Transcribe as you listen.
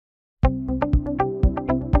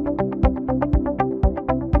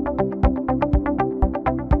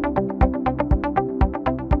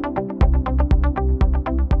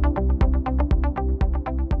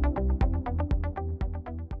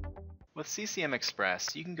CCM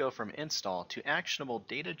Express, you can go from install to actionable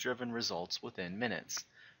data-driven results within minutes.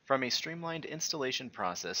 From a streamlined installation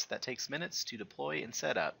process that takes minutes to deploy and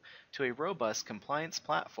set up, to a robust compliance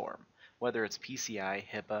platform, whether it's PCI,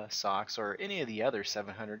 HIPAA, SOX, or any of the other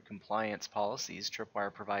 700 compliance policies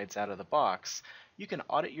Tripwire provides out of the box, you can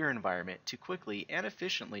audit your environment to quickly and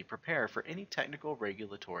efficiently prepare for any technical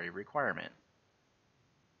regulatory requirement.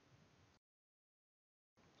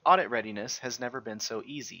 Audit readiness has never been so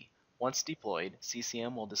easy. Once deployed,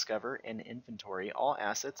 CCM will discover and inventory all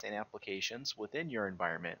assets and applications within your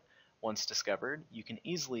environment. Once discovered, you can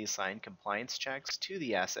easily assign compliance checks to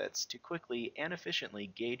the assets to quickly and efficiently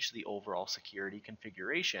gauge the overall security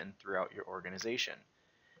configuration throughout your organization.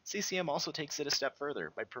 CCM also takes it a step further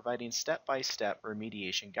by providing step-by-step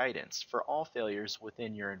remediation guidance for all failures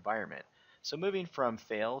within your environment. So moving from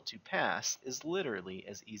fail to pass is literally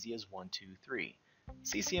as easy as 1, 2, 3.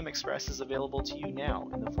 CCM Express is available to you now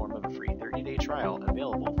in the form of a free 30-day trial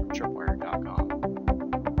available from tripwire.com.